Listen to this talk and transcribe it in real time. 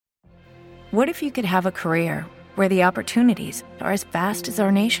What if you could have a career where the opportunities are as vast as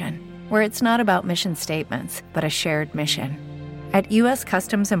our nation, where it's not about mission statements, but a shared mission? At U.S.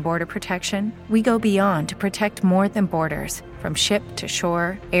 Customs and Border Protection, we go beyond to protect more than borders. From ship to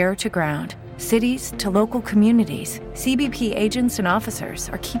shore, air to ground, cities to local communities, CBP agents and officers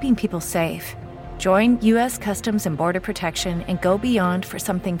are keeping people safe. Join U.S. Customs and Border Protection and go beyond for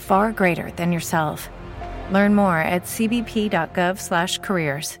something far greater than yourself. Learn more at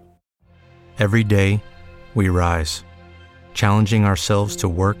cbp.gov/careers. Every day, we rise, challenging ourselves to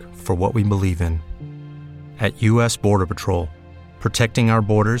work for what we believe in. At U.S. Border Patrol, protecting our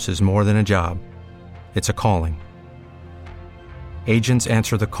borders is more than a job. It's a calling. Agents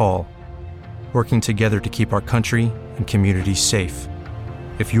answer the call, working together to keep our country and communities safe.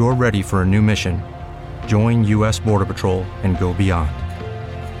 If you're ready for a new mission, join U.S. Border Patrol and go beyond.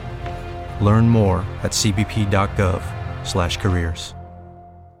 Learn more at cbp.gov/careers.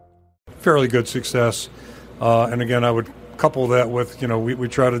 Fairly good success. And again, I would couple that with, we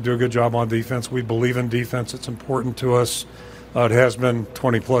try to do a good job on defense. We believe in defense. It's important to us. It has been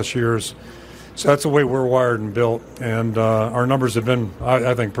 20-plus years. So that's the way we're wired and built. And our numbers have been,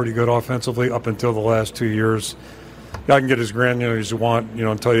 I think, pretty good offensively up until the last 2 years. I can get as granular as you want,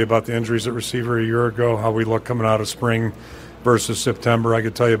 and tell you about the injuries at receiver a year ago, how we look coming out of spring versus September. I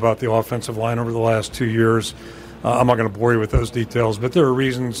could tell you about the offensive line over the last 2 years. I'm not going to bore you with those details, but there are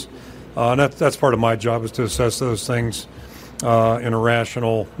reasons, and that's part of my job is to assess those things in a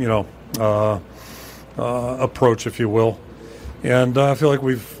rational, approach, if you will. And I feel like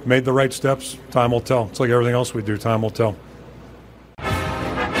we've made the right steps. Time will tell. It's like everything else we do. Time will tell.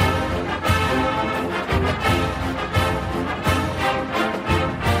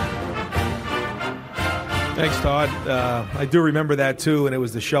 Thanks, Todd. I do remember that, too, and it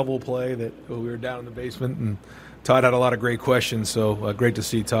was the shovel play that we were down in the basement, and Todd had a lot of great questions, so great to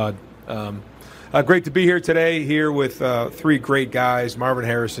see Todd. Great to be here today, here with three great guys, Marvin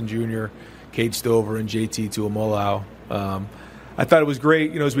Harrison Jr., Cade Stover, and JT Tuimoloau. I thought it was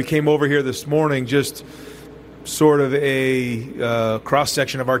great, as we came over here this morning, just sort of a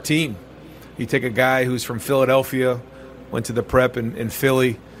cross-section of our team. You take a guy who's from Philadelphia, went to the prep in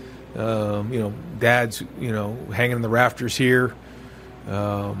Philly, dad's, hanging in the rafters here,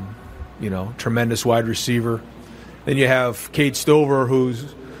 tremendous wide receiver. Then you have Cade Stover,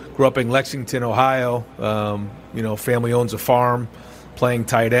 who's grew up in Lexington, Ohio, family owns a farm, playing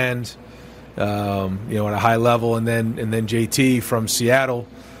tight end, at a high level. And then JT from Seattle,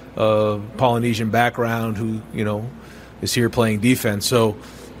 Polynesian background, who, is here playing defense. So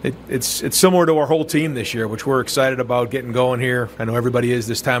it's similar to our whole team this year, which we're excited about getting going here. I know everybody is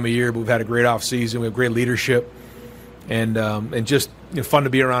this time of year, but we've had a great offseason. We have great leadership, and just fun to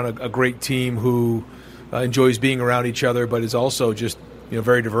be around a great team who enjoys being around each other, but is also just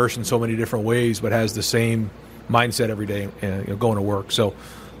very diverse in so many different ways, but has the same mindset every day, going to work. So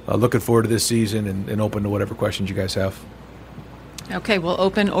looking forward to this season and open to whatever questions you guys have. Okay, we'll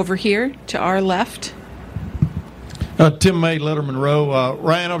open over here to our left. Tim May, Letterman Row.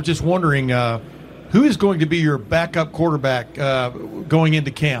 Ryan, I was just wondering, who is going to be your backup quarterback going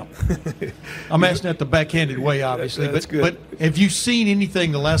into camp? I'm asking that the backhanded way, obviously. That's good. But have you seen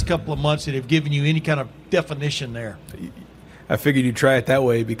anything the last couple of months that have given you any kind of definition there? I figured you'd try it that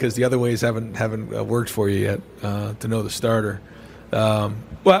way because the other ways haven't worked for you yet to know the starter. Well,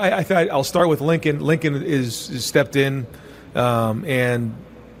 I thought I'll start with Lincoln. Lincoln is stepped in and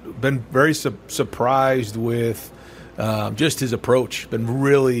been very surprised with just his approach. Been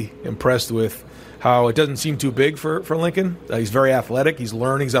really impressed with how it doesn't seem too big for Lincoln. He's very athletic. He's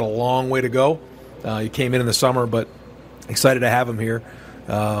learning. He's got a long way to go. He came in the summer, but excited to have him here.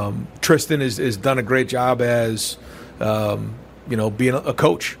 Tristan has done a great job as being a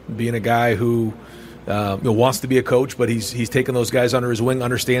coach, being a guy who wants to be a coach, but he's taken those guys under his wing,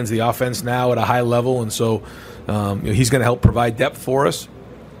 understands the offense now at a high level, and so he's going to help provide depth for us.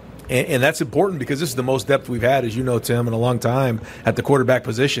 And that's important because this is the most depth we've had, as you know, Tim, in a long time at the quarterback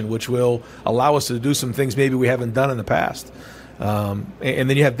position, which will allow us to do some things maybe we haven't done in the past. And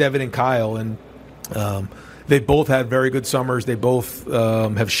then you have Devin and Kyle, and they both had very good summers. They both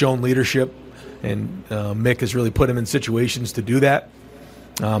have shown leadership, and Mick has really put him in situations to do that.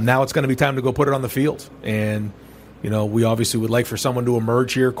 Now it's going to be time to go put it on the field. And, we obviously would like for someone to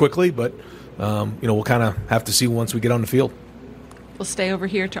emerge here quickly, but, we'll kind of have to see once we get on the field. We'll stay over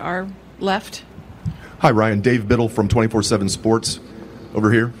here to our left. Hi, Ryan. Dave Biddle from 24/7 Sports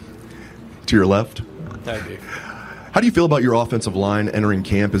over here to your left. Hi, Dave. How do you feel about your offensive line entering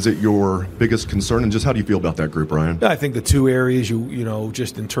camp? Is it your biggest concern? And just how do you feel about that group, Ryan? I think the two areas,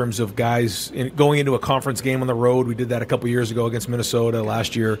 just in terms of guys going into a conference game on the road, we did that a couple years ago against Minnesota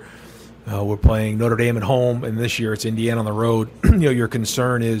last year. We're playing Notre Dame at home, and this year it's Indiana on the road. Your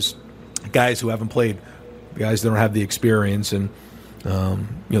concern is guys who haven't played, guys that don't have the experience, and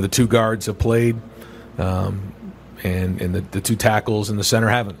the two guards have played, and the two tackles in the center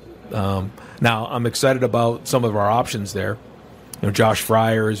haven't. Now I'm excited about some of our options there. Josh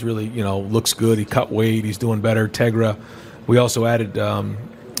Fryer is really looks good. He cut weight. He's doing better. Tegra. We also added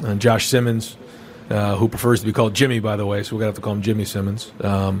Josh Simmons, who prefers to be called Jimmy, by the way, so we're gonna have to call him Jimmy Simmons.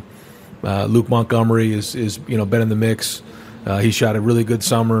 Luke Montgomery is been in the mix. He shot a really good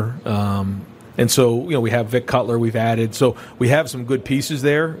summer. And so, we have Vic Cutler we've added. So we have some good pieces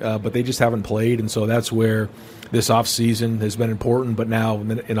there, but they just haven't played. And so that's where this offseason has been important. But now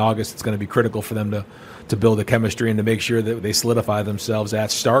in August, it's going to be critical for them to build the chemistry and to make sure that they solidify themselves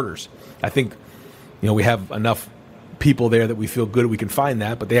as starters. I think, we have enough people there that we feel good we can find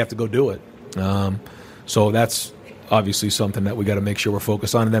that, but they have to go do it. So that's obviously something that we got to make sure we're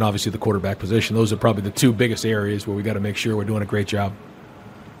focused on. And then obviously the quarterback position. Those are probably the two biggest areas where we got to make sure we're doing a great job.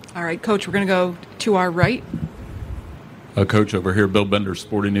 All right, Coach, we're going to go to our right. Coach over here, Bill Bender,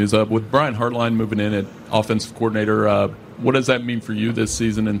 Sporting News. With Brian Hartline moving in at offensive coordinator, what does that mean for you this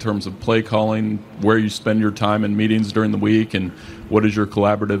season in terms of play calling, where you spend your time in meetings during the week, and what is your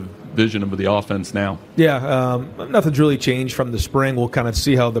collaborative vision of the offense now? Yeah, nothing's really changed from the spring. We'll kind of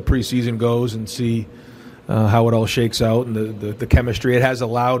see how the preseason goes and see how it all shakes out and the chemistry. It has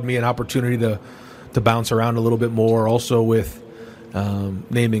allowed me an opportunity to bounce around a little bit more, also with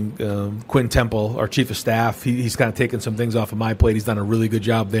naming Quinn Temple, our chief of staff. He's kind of taken some things off of my plate. He's done a really good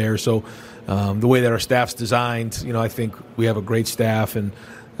job there. So the way that our staff's designed, I think we have a great staff, and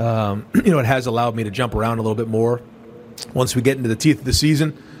it has allowed me to jump around a little bit more. Once we get into the teeth of the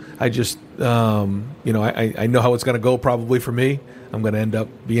season, I just I know how it's going to go probably for me. I'm going to end up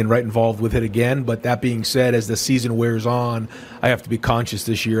being right involved with it again. But that being said, as the season wears on, I have to be conscious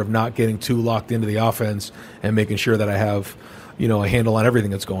this year of not getting too locked into the offense and making sure that I have a handle on everything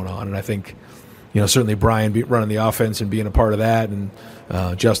that's going on. And I think, certainly Brian running the offense and being a part of that, and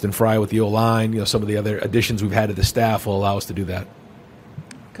Justin Fry with the O-line, some of the other additions we've had to the staff will allow us to do that.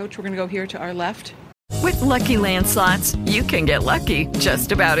 Coach, we're going to go here to our left. With Lucky Land Slots, you can get lucky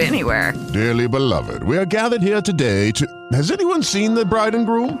just about anywhere. Dearly beloved, we are gathered here today to... Has anyone seen the bride and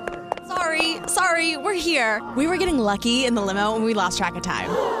groom? Sorry, we're here. We were getting lucky in the limo and we lost track of time.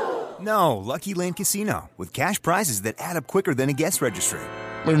 No, Lucky Land Casino, with cash prizes that add up quicker than a guest registry.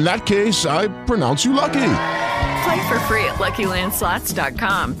 In that case, I pronounce you lucky. Play for free at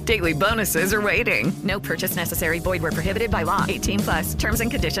LuckyLandSlots.com. Daily bonuses are waiting. No purchase necessary. Void where prohibited by law. 18+. Terms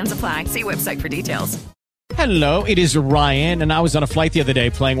and conditions apply. See website for details. Hello, it is Ryan, and I was on a flight the other day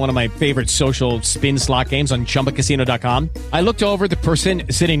playing one of my favorite social spin slot games on ChumbaCasino.com. I looked over at the person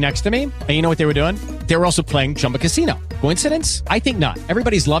sitting next to me, and you know what they were doing? They were also playing Chumba Casino. Coincidence? I think not.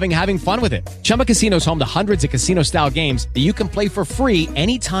 Everybody's loving having fun with it. Chumba Casino is home to hundreds of casino-style games that you can play for free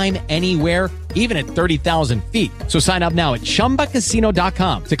anytime, anywhere, even at 30,000 feet. So sign up now at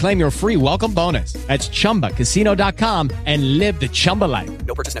ChumbaCasino.com to claim your free welcome bonus. That's ChumbaCasino.com and live the Chumba life.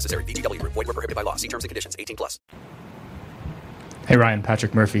 No purchase necessary. VGW. Void where prohibited by law. See terms and conditions. 18+. Hey, Ryan.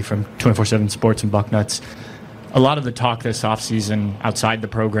 Patrick Murphy from 24/7 Sports and Bucknuts. A lot of the talk this offseason outside the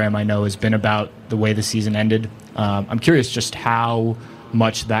program, I know, has been about the way the season ended. I'm curious just how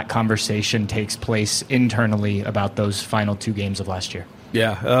much that conversation takes place internally about those final two games of last year.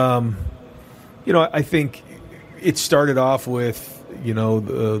 Yeah. I think it started off with,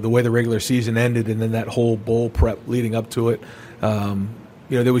 the way the regular season ended, and then that whole bowl prep leading up to it.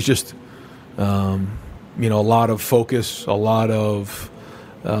 There was just, a lot of focus, a lot of,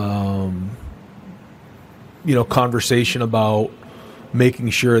 conversation about making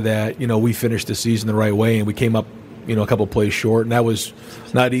sure that, we finished the season the right way, and we came up, a couple plays short, and that was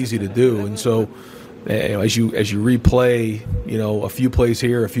not easy to do. And so, as you replay, a few plays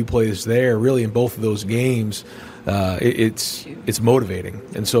here, a few plays there, really in both of those games, it's motivating.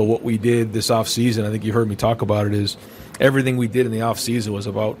 And so what we did this offseason, I think you heard me talk about it, is everything we did in the offseason was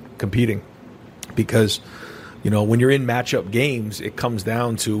about competing. Because, when you're in matchup games, it comes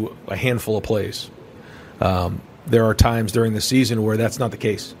down to a handful of plays. There are times during the season where that's not the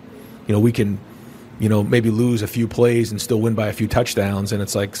case. We can, maybe lose a few plays and still win by a few touchdowns, and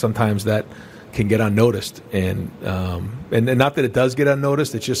it's like sometimes that can get unnoticed. And not that it does get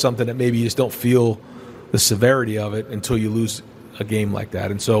unnoticed, it's just something that maybe you just don't feel the severity of it until you lose a game like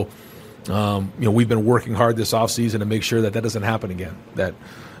that. And so, we've been working hard this offseason to make sure that doesn't happen again. That,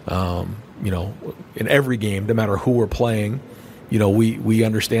 in every game, no matter who we're playing, we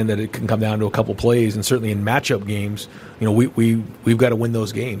understand that it can come down to a couple plays, and certainly in matchup games, we've got to win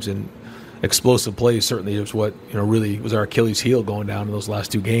those games. And explosive plays certainly is what really was our Achilles heel going down in those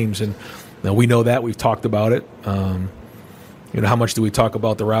last 2 games, and we know that. We've talked about it. How much do we talk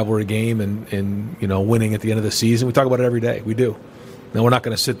about the rivalry game and winning at the end of the season? We talk about it every day. We do. Now, we're not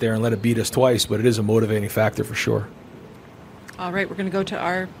going to sit there and let it beat us twice, but it is a motivating factor for sure. All right, we're going to go to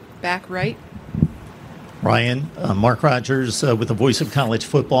our back right. Ryan, Mark Rogers with the Voice of College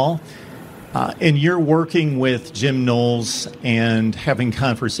Football. And you're working with Jim Knowles and having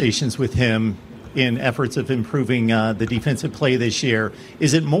conversations with him in efforts of improving the defensive play this year.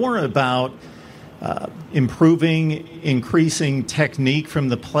 Is it more about increasing technique from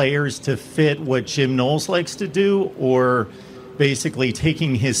the players to fit what Jim Knowles likes to do, or basically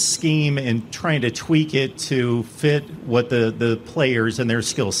taking his scheme and trying to tweak it to fit what the players and their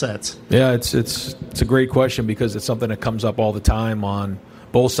skill sets? Yeah, it's a great question, because it's something that comes up all the time on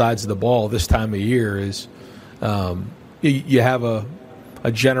both sides of the ball this time of year. Is you have a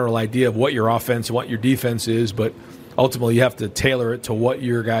general idea of what your offense and what your defense is, but ultimately you have to tailor it to what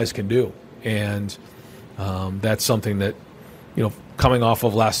your guys can do. And that's something that, coming off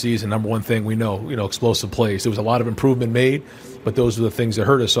of last season, number one thing we know, explosive plays. There was a lot of improvement made, but those are the things that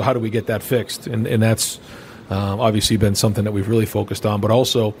hurt us. So how do we get that fixed? And that's obviously been something that we've really focused on. But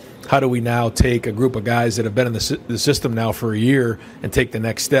also, how do we now take a group of guys that have been in the system now for a year and take the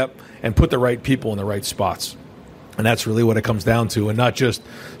next step and put the right people in the right spots? And that's really what it comes down to, and not just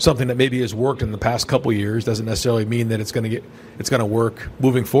something that maybe has worked in the past couple of years doesn't necessarily mean that it's going to work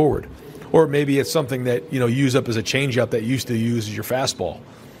moving forward. Or maybe it's something that you use up as a changeup that you used to use as your fastball,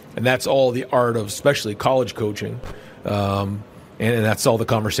 and that's all the art of especially college coaching, and that's all the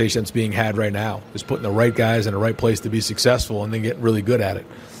conversation that's being had right now, is putting the right guys in the right place to be successful and then getting really good at it.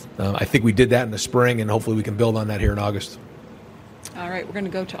 I think we did that in the spring, and hopefully we can build on that here in August. All right, we're going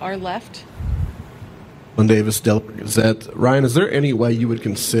to go to our left. Glenn Davis, Delaware Gazette. Ryan, is there any way you would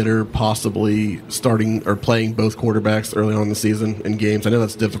consider possibly starting or playing both quarterbacks early on in the season in games? I know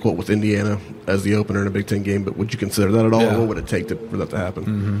that's difficult with Indiana as the opener in a Big Ten game, but would you consider that at all? Yeah. What would it take for that to happen?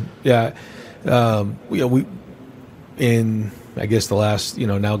 Mm-hmm. Yeah. We in, I guess, the last,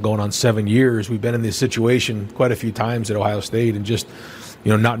 now going on 7 years, we've been in this situation quite a few times at Ohio State, and just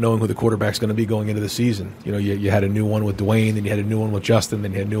not knowing who the quarterback's going to be going into the season. You had a new one with Dwayne, then you had a new one with Justin,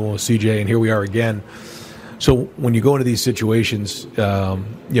 then you had a new one with CJ, and here we are again. So when you go into these situations,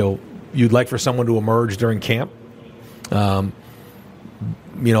 you'd like for someone to emerge during camp, but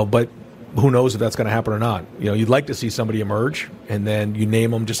who knows if that's going to happen or not. You'd like to see somebody emerge, and then you name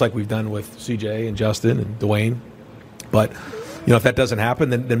them just like we've done with CJ and Justin and Dwayne. But, if that doesn't happen,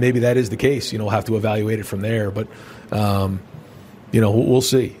 then maybe that is the case. We'll have to evaluate it from there. But, we'll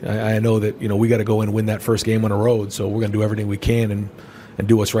see. I know that, we got to go in and win that first game on the road, so we're going to do everything we can and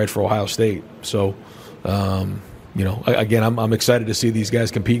do what's right for Ohio State. So, again, I'm excited to see these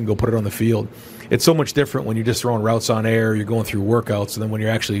guys compete and go put it on the field. It's so much different when you're just throwing routes on air, you're going through workouts, than when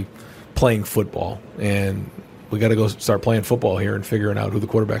you're actually playing football. And we got to go start playing football here and figuring out who the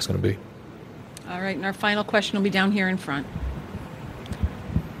quarterback's going to be. All right, and our final question will be down here in front.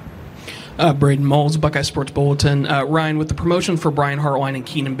 Braden Moles, Buckeye Sports Bulletin. Ryan, with the promotion for Brian Hartline and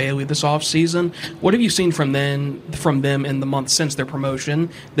Keenan Bailey this offseason, what have you seen from them in the months since their promotion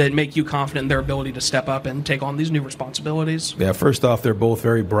that make you confident in their ability to step up and take on these new responsibilities? Yeah, first off, they're both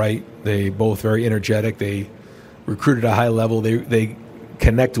very bright. They both very energetic. They recruit at a high level. They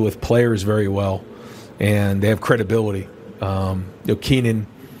connect with players very well, and they have credibility. Keenan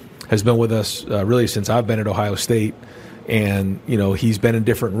has been with us really since I've been at Ohio State. And, he's been in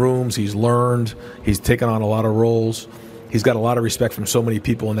different rooms. He's learned. He's taken on a lot of roles. He's got a lot of respect from so many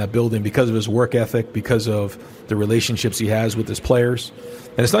people in that building because of his work ethic, because of the relationships he has with his players.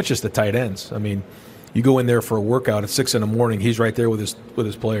 And it's not just the tight ends. I mean, you go in there for a workout at 6 a.m, he's right there with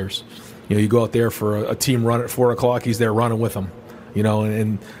his players. You go out there for a team run at 4 o'clock, he's there running with them.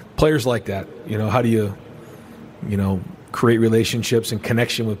 And players like that, how do you, create relationships and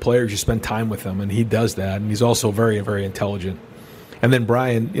connection with players? You spend time with them, and he does that. And he's also very, very intelligent. And then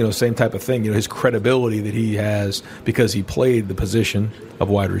Brian, same type of thing. His credibility that he has because he played the position of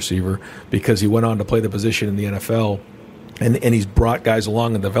wide receiver, because he went on to play the position in the NFL, and he's brought guys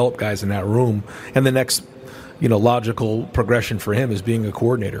along and developed guys in that room. And the next, logical progression for him is being a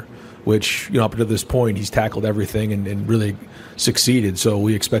coordinator, which, up to this point, he's tackled everything and really succeeded. So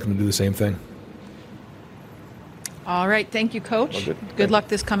we expect him to do the same thing. All right. Thank you, Coach. Good luck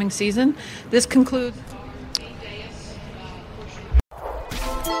this coming season. This concludes.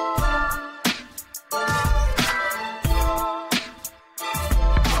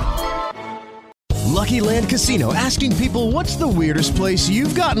 Lucky Land Casino, asking people, what's the weirdest place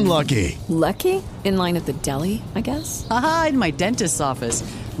you've gotten lucky? Lucky? In line at the deli, I guess? Aha, in my dentist's office.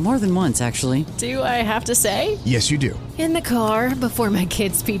 More than once, actually. Do I have to say? Yes, you do. In the car before my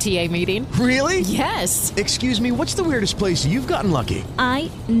kids' PTA meeting. Really? Yes. Excuse me, what's the weirdest place you've gotten lucky? I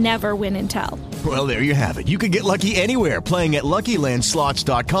never win and tell. Well, there you have it. You can get lucky anywhere, playing at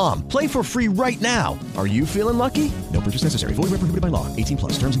LuckyLandSlots.com. Play for free right now. Are you feeling lucky? No purchase necessary. Void where prohibited by law. 18+.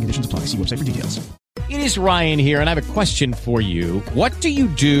 Terms and conditions apply. See website for details. It is Ryan here, and I have a question for you. What do you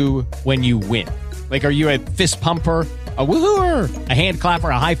do when you win? Like, are you a fist pumper, a woohooer, a hand clapper,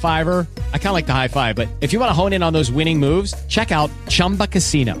 a high fiver? I kind of like the high five, but if you want to hone in on those winning moves, check out Chumba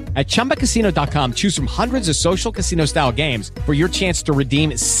Casino. At ChumbaCasino.com, choose from hundreds of social casino-style games for your chance to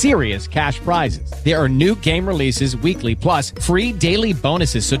redeem serious cash prizes. There are new game releases weekly, plus free daily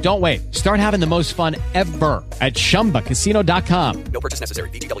bonuses. So don't wait. Start having the most fun ever at ChumbaCasino.com. No purchase necessary.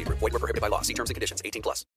 VGW Group. Void where prohibited by law. See terms and conditions. 18+.